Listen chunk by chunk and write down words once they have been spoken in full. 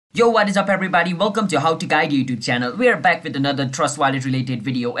Yo, what is up everybody? Welcome to How to Guide YouTube channel. We are back with another Trust Wallet related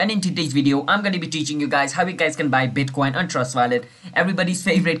video, and in today's video I'm going to be teaching you guys how you guys can buy Bitcoin on Trust Wallet. Everybody's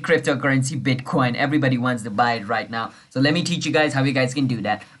favorite cryptocurrency, Bitcoin. Everybody wants to buy it right now. So let me teach you guys how you guys can do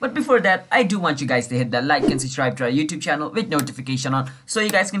that. But before that, I do want you guys to hit that like and subscribe to our YouTube channel with notification on so you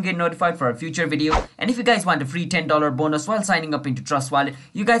guys can get notified for our future video. And if you guys want a free $10 bonus while signing up into Trust Wallet,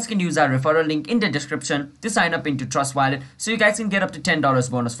 you guys can use our referral link in the description to sign up into Trust Wallet so you guys can get up to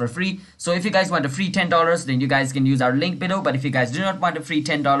 $10 bonus for free. So if you guys want a free $10, then you guys can use our link below. But if you guys do not want a free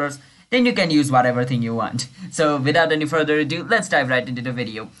 $10, then you can use whatever thing you want. So without any further ado, let's dive right into the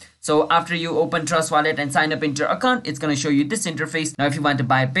video. So after you open Trust Wallet and sign up into your account, it's going to show you this interface. Now if you want to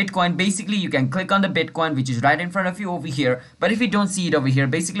buy Bitcoin, basically you can click on the Bitcoin, which is right in front of you over here. But if you don't see it over here,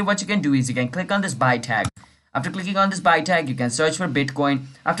 basically what you can do is you can click on this buy tag. After clicking on this buy tag, you can search for Bitcoin.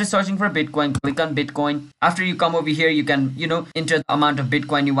 After searching for Bitcoin, click on Bitcoin. After you come over here, you can, enter the amount of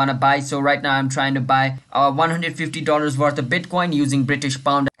Bitcoin you want to buy. So right now I'm trying to buy $150 worth of Bitcoin using British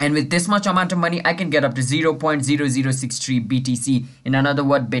pound. And with this much amount of money, I can get up to 0.0063 BTC. In another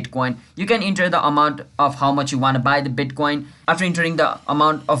word, Bitcoin. You can enter the amount of how much you want to buy the Bitcoin. After entering the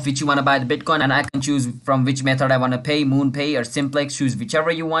amount of which you want to buy the Bitcoin, and I can choose from which method I want to pay, MoonPay or Simplex, choose whichever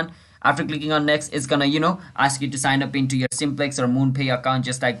you want. After clicking on next, it's gonna, ask you to sign up into your Simplex or MoonPay account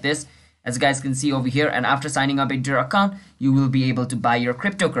just like this, as you guys can see over here. And after signing up into your account, you will be able to buy your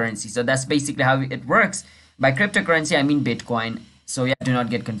cryptocurrency. So that's basically how it works. By cryptocurrency, I mean Bitcoin. So yeah, do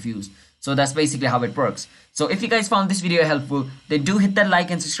not get confused. So that's basically how it works. So if you guys found this video helpful, then do hit that like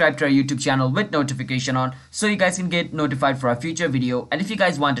and subscribe to our YouTube channel with notification on so you guys can get notified for our future video. And if you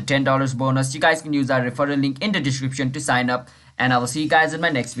guys want a $10 bonus, you guys can use our referral link in the description to sign up. And I will see you guys in my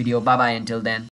next video. Bye bye until then.